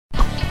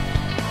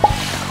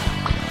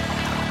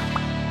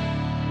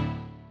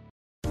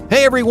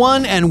Hey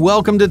everyone, and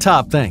welcome to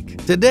Top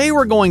Think. Today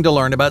we're going to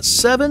learn about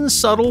 7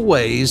 subtle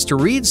ways to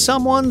read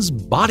someone's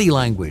body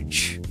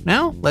language.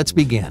 Now, let's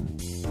begin.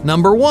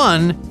 Number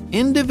 1.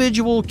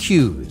 Individual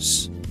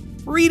cues.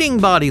 Reading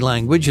body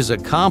language is a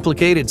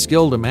complicated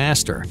skill to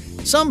master.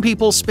 Some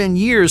people spend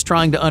years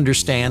trying to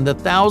understand the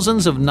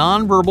thousands of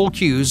nonverbal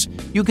cues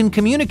you can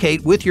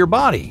communicate with your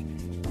body.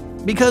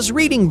 Because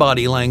reading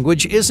body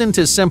language isn't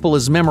as simple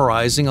as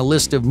memorizing a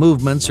list of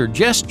movements or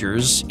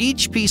gestures,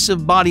 each piece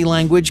of body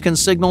language can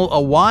signal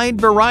a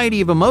wide variety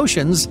of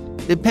emotions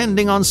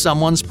depending on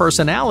someone's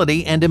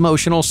personality and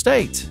emotional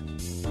state.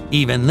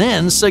 Even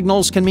then,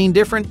 signals can mean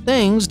different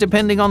things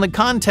depending on the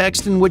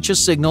context in which a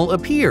signal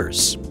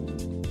appears.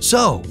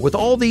 So, with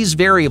all these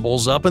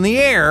variables up in the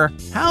air,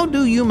 how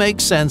do you make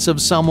sense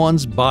of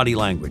someone's body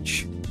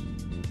language?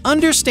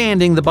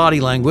 Understanding the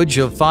body language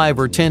of 5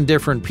 or 10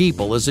 different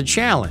people is a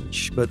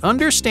challenge, but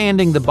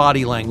understanding the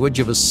body language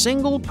of a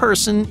single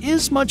person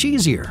is much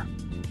easier.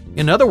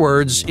 In other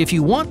words, if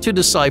you want to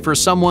decipher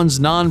someone's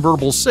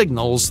nonverbal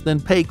signals,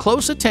 then pay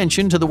close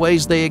attention to the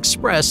ways they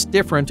express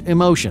different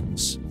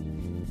emotions.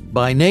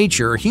 By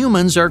nature,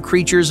 humans are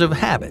creatures of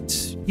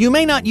habit. You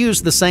may not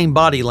use the same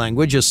body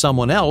language as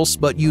someone else,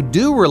 but you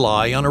do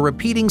rely on a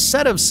repeating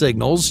set of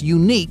signals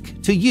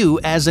unique to you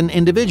as an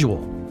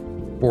individual.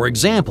 For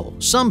example,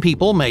 some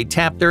people may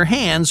tap their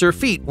hands or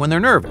feet when they're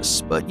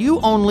nervous, but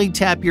you only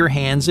tap your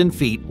hands and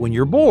feet when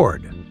you're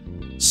bored.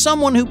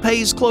 Someone who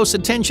pays close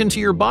attention to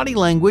your body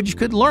language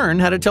could learn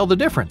how to tell the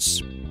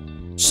difference.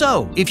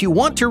 So, if you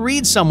want to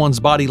read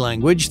someone's body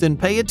language, then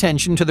pay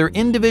attention to their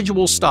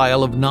individual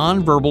style of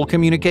nonverbal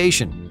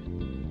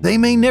communication. They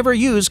may never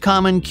use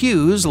common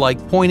cues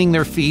like pointing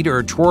their feet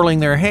or twirling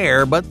their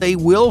hair, but they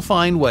will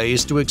find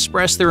ways to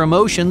express their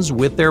emotions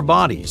with their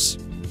bodies.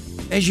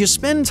 As you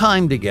spend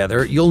time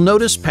together, you'll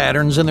notice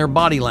patterns in their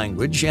body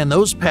language, and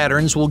those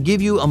patterns will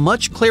give you a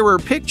much clearer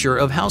picture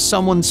of how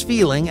someone's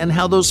feeling and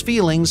how those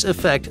feelings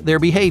affect their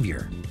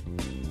behavior.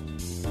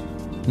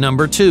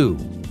 Number 2.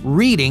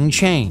 Reading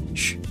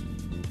change.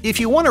 If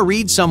you want to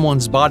read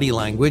someone's body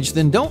language,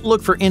 then don't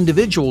look for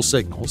individual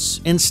signals.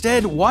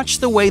 Instead, watch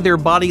the way their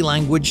body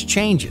language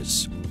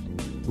changes.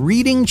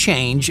 Reading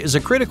change is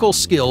a critical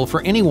skill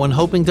for anyone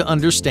hoping to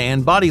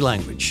understand body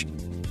language.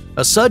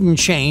 A sudden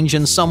change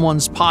in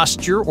someone's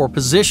posture or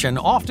position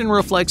often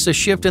reflects a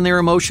shift in their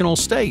emotional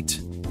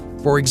state.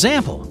 For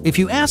example, if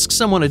you ask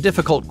someone a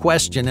difficult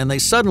question and they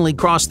suddenly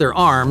cross their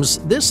arms,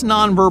 this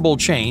nonverbal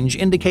change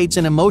indicates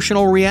an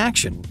emotional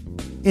reaction.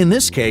 In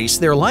this case,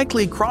 they're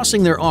likely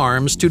crossing their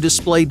arms to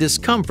display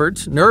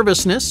discomfort,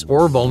 nervousness,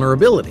 or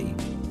vulnerability.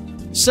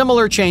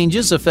 Similar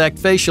changes affect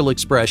facial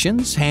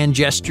expressions, hand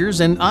gestures,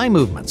 and eye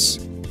movements.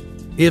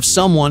 If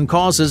someone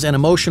causes an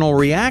emotional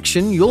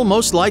reaction, you'll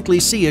most likely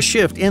see a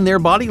shift in their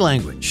body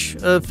language,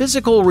 a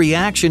physical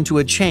reaction to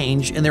a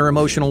change in their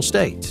emotional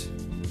state.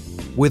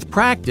 With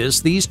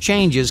practice, these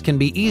changes can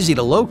be easy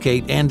to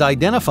locate and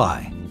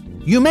identify.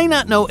 You may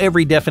not know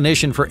every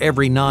definition for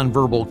every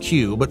nonverbal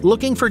cue, but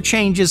looking for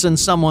changes in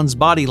someone's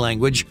body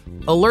language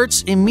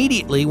alerts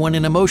immediately when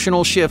an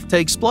emotional shift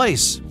takes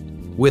place.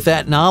 With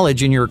that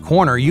knowledge in your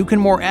corner, you can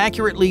more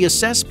accurately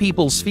assess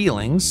people's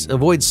feelings,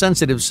 avoid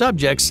sensitive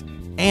subjects,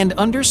 and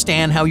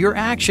understand how your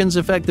actions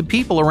affect the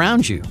people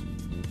around you.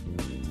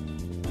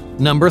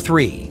 Number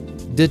 3.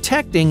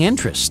 Detecting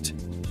interest.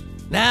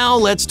 Now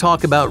let's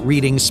talk about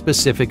reading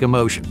specific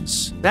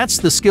emotions. That's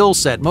the skill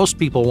set most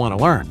people want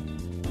to learn.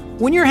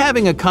 When you're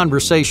having a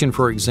conversation,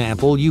 for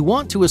example, you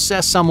want to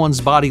assess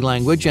someone's body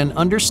language and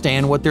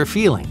understand what they're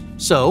feeling.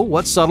 So,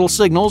 what subtle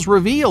signals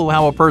reveal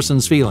how a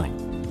person's feeling?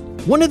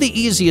 One of the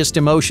easiest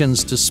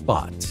emotions to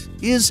spot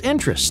is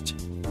interest.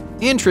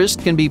 Interest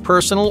can be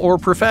personal or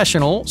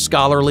professional,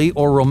 scholarly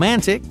or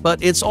romantic,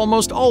 but it's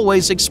almost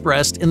always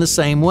expressed in the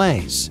same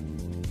ways.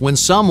 When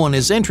someone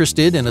is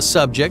interested in a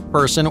subject,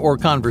 person, or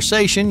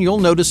conversation, you'll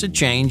notice a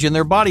change in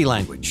their body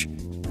language.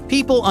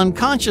 People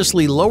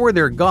unconsciously lower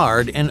their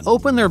guard and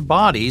open their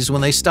bodies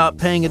when they stop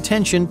paying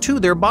attention to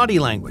their body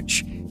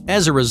language.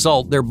 As a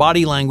result, their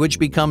body language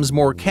becomes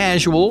more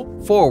casual,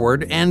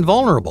 forward, and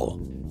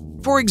vulnerable.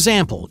 For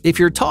example, if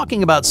you're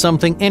talking about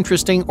something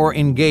interesting or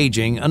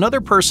engaging,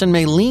 another person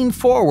may lean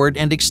forward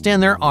and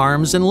extend their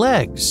arms and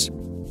legs.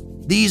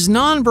 These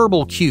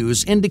nonverbal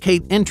cues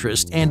indicate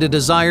interest and a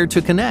desire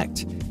to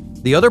connect.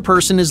 The other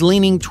person is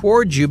leaning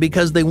towards you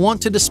because they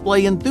want to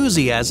display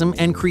enthusiasm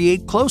and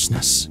create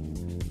closeness.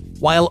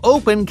 While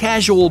open,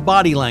 casual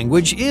body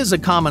language is a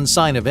common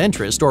sign of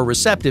interest or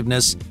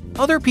receptiveness,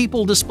 other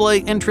people display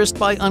interest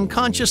by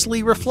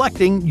unconsciously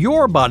reflecting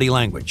your body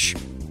language.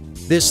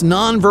 This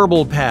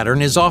nonverbal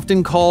pattern is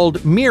often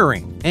called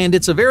mirroring, and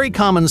it's a very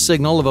common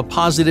signal of a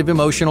positive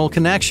emotional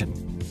connection.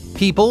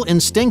 People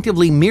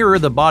instinctively mirror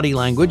the body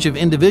language of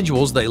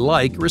individuals they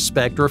like,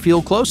 respect, or feel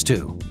close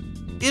to.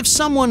 If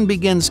someone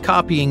begins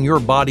copying your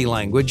body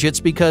language, it's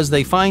because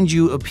they find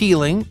you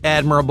appealing,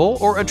 admirable,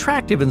 or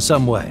attractive in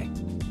some way.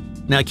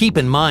 Now keep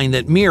in mind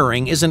that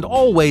mirroring isn't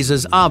always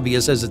as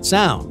obvious as it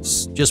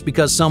sounds. Just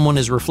because someone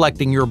is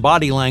reflecting your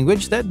body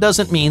language, that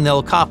doesn't mean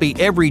they'll copy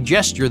every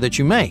gesture that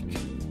you make.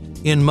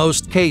 In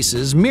most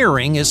cases,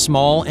 mirroring is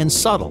small and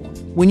subtle.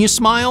 When you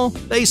smile,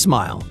 they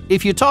smile.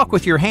 If you talk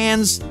with your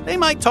hands, they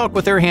might talk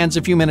with their hands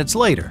a few minutes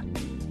later.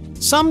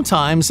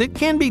 Sometimes it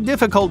can be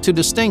difficult to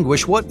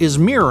distinguish what is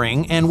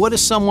mirroring and what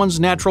is someone's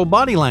natural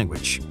body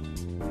language.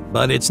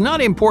 But it's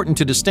not important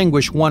to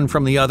distinguish one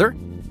from the other.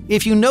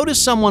 If you notice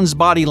someone's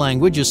body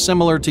language is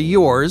similar to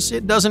yours,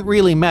 it doesn't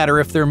really matter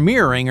if they're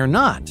mirroring or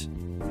not.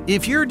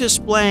 If you're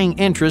displaying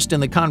interest in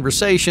the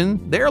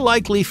conversation, they're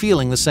likely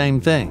feeling the same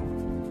thing.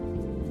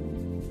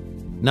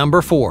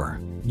 Number 4.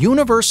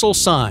 Universal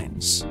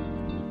signs.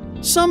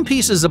 Some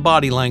pieces of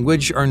body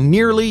language are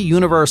nearly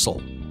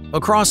universal.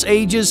 Across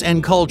ages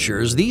and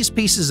cultures, these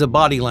pieces of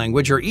body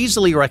language are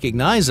easily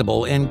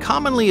recognizable and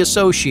commonly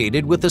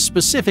associated with a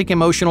specific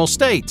emotional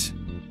state.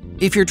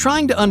 If you're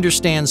trying to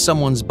understand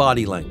someone's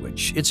body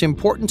language, it's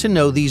important to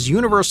know these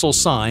universal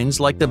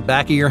signs like the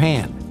back of your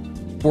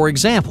hand. For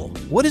example,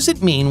 what does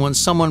it mean when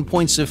someone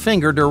points a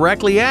finger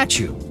directly at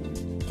you?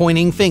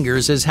 Pointing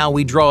fingers is how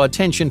we draw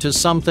attention to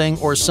something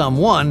or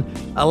someone,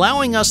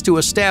 allowing us to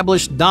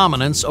establish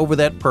dominance over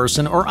that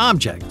person or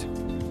object.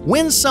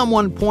 When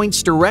someone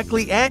points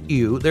directly at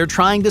you, they're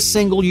trying to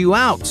single you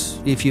out.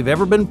 If you've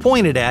ever been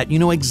pointed at, you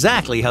know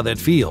exactly how that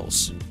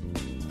feels.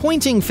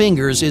 Pointing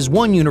fingers is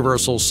one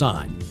universal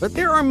sign, but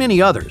there are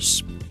many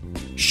others.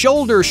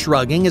 Shoulder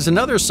shrugging is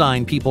another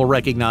sign people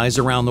recognize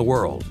around the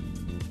world.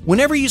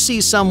 Whenever you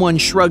see someone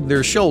shrug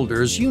their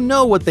shoulders, you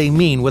know what they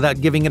mean without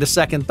giving it a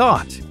second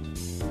thought.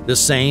 The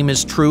same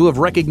is true of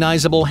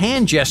recognizable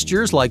hand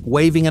gestures like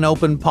waving an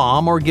open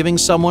palm or giving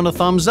someone a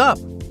thumbs up.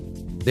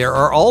 There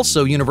are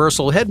also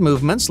universal head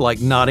movements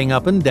like nodding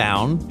up and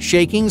down,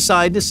 shaking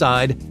side to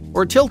side,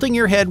 or tilting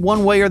your head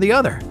one way or the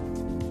other.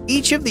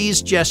 Each of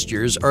these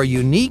gestures are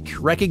unique,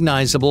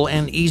 recognizable,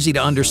 and easy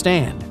to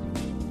understand.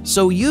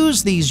 So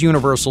use these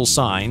universal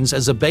signs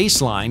as a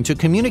baseline to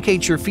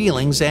communicate your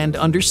feelings and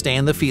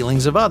understand the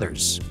feelings of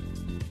others.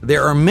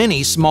 There are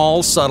many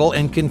small, subtle,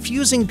 and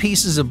confusing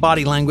pieces of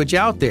body language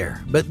out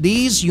there, but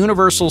these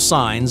universal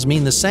signs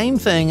mean the same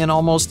thing in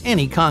almost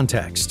any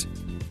context.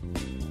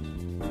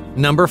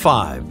 Number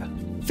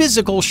 5.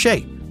 Physical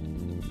shape.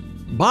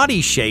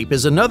 Body shape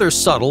is another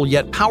subtle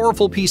yet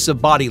powerful piece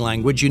of body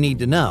language you need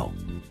to know.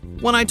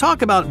 When I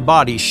talk about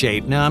body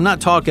shape, now I'm not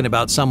talking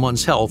about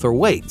someone's health or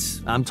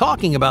weight. I'm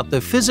talking about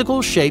the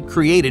physical shape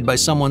created by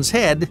someone's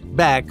head,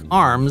 back,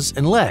 arms,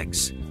 and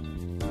legs.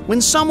 When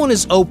someone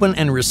is open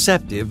and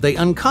receptive, they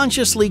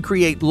unconsciously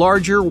create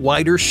larger,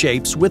 wider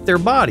shapes with their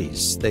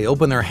bodies. They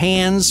open their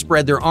hands,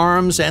 spread their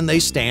arms, and they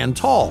stand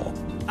tall.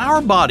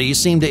 Our bodies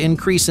seem to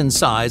increase in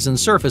size and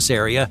surface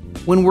area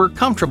when we're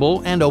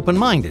comfortable and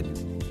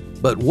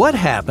open-minded. But what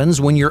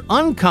happens when you're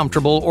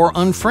uncomfortable or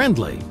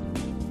unfriendly?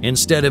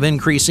 Instead of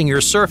increasing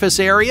your surface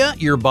area,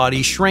 your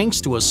body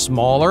shrinks to a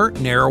smaller,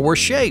 narrower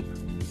shape.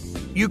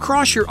 You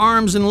cross your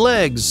arms and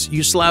legs,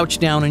 you slouch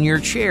down in your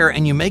chair,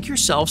 and you make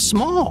yourself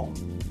small.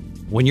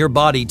 When your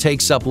body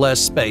takes up less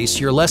space,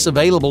 you're less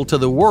available to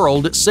the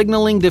world,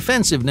 signaling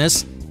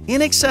defensiveness,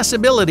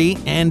 inaccessibility,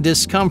 and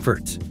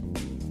discomfort.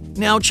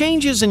 Now,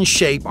 changes in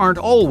shape aren't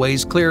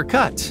always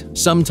clear-cut.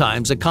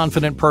 Sometimes a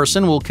confident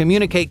person will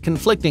communicate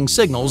conflicting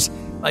signals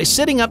by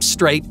sitting up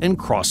straight and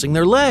crossing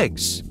their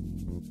legs.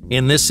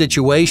 In this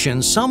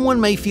situation,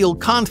 someone may feel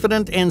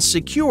confident and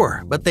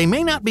secure, but they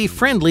may not be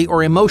friendly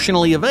or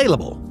emotionally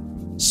available.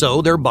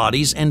 So their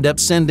bodies end up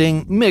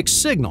sending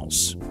mixed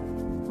signals.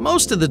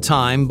 Most of the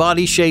time,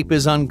 body shape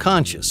is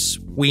unconscious.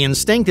 We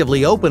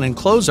instinctively open and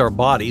close our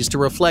bodies to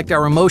reflect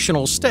our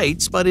emotional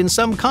states, but in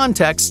some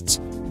contexts,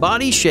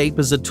 body shape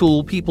is a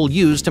tool people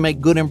use to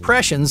make good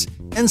impressions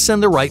and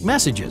send the right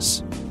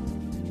messages.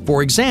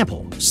 For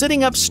example,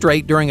 sitting up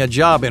straight during a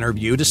job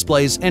interview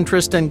displays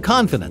interest and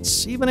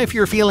confidence, even if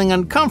you're feeling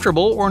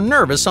uncomfortable or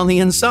nervous on the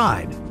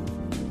inside.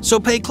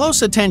 So pay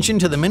close attention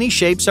to the many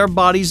shapes our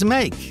bodies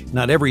make.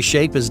 Not every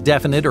shape is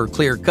definite or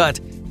clear-cut,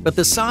 but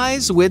the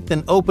size, width,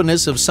 and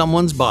openness of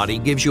someone's body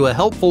gives you a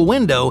helpful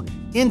window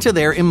into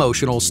their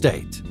emotional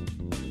state.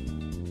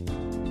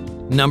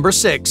 Number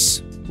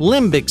 6.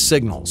 Limbic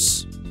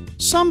signals.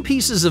 Some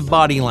pieces of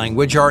body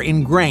language are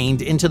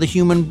ingrained into the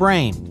human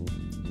brain.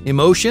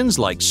 Emotions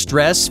like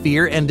stress,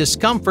 fear, and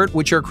discomfort,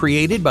 which are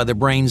created by the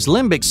brain's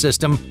limbic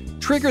system,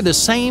 trigger the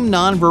same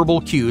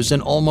nonverbal cues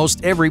in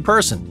almost every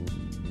person.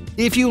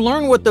 If you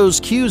learn what those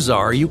cues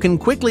are, you can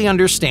quickly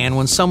understand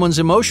when someone's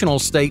emotional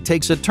state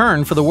takes a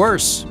turn for the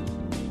worse.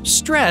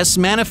 Stress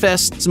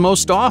manifests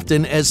most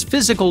often as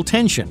physical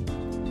tension.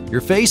 Your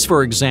face,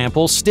 for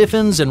example,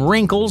 stiffens and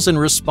wrinkles in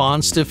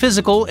response to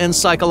physical and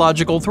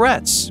psychological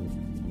threats.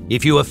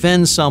 If you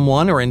offend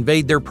someone or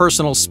invade their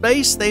personal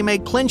space, they may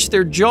clench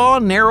their jaw,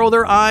 narrow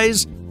their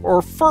eyes,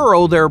 or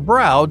furrow their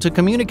brow to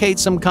communicate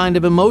some kind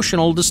of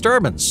emotional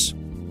disturbance.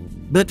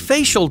 But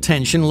facial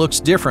tension looks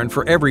different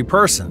for every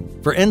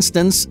person. For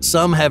instance,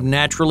 some have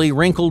naturally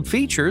wrinkled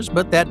features,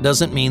 but that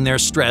doesn't mean they're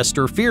stressed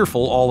or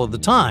fearful all of the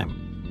time.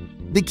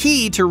 The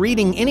key to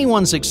reading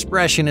anyone's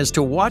expression is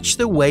to watch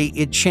the way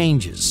it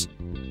changes.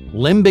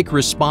 Limbic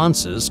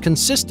responses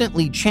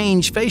consistently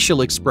change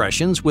facial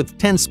expressions with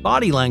tense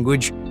body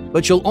language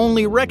but you'll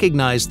only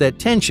recognize that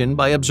tension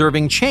by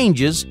observing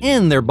changes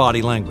in their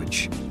body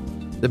language.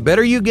 The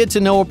better you get to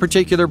know a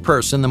particular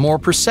person, the more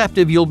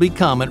perceptive you'll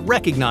become at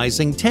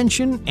recognizing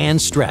tension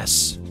and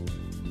stress.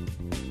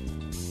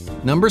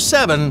 Number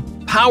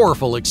 7.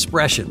 Powerful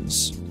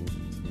expressions.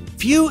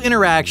 Few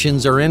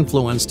interactions are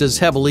influenced as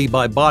heavily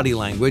by body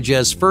language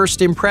as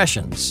first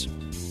impressions.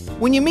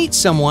 When you meet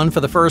someone for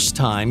the first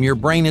time, your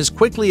brain is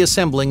quickly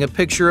assembling a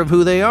picture of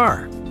who they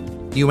are.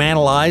 You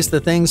analyze the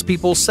things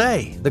people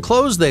say, the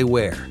clothes they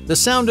wear, the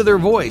sound of their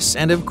voice,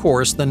 and of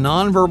course the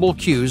nonverbal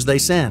cues they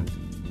send.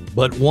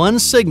 But one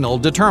signal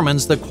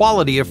determines the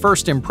quality of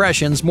first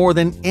impressions more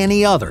than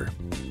any other.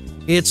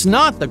 It's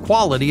not the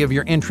quality of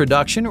your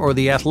introduction or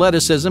the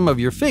athleticism of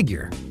your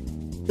figure.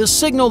 The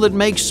signal that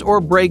makes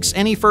or breaks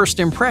any first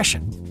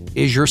impression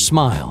is your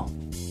smile.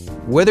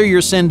 Whether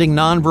you're sending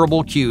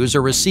nonverbal cues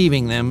or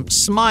receiving them,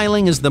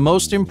 smiling is the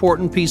most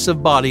important piece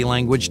of body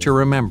language to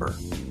remember.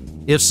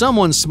 If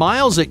someone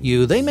smiles at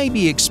you, they may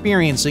be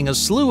experiencing a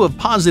slew of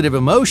positive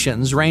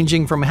emotions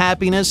ranging from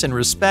happiness and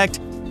respect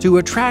to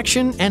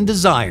attraction and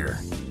desire.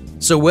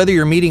 So whether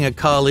you're meeting a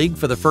colleague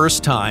for the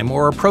first time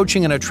or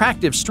approaching an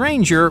attractive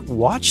stranger,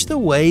 watch the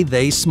way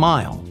they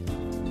smile.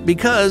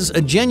 Because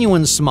a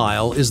genuine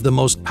smile is the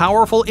most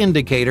powerful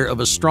indicator of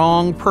a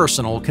strong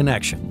personal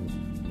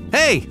connection.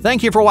 Hey,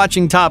 thank you for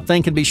watching Top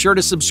Think, and be sure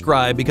to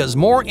subscribe because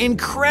more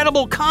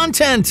incredible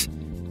content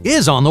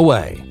is on the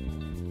way.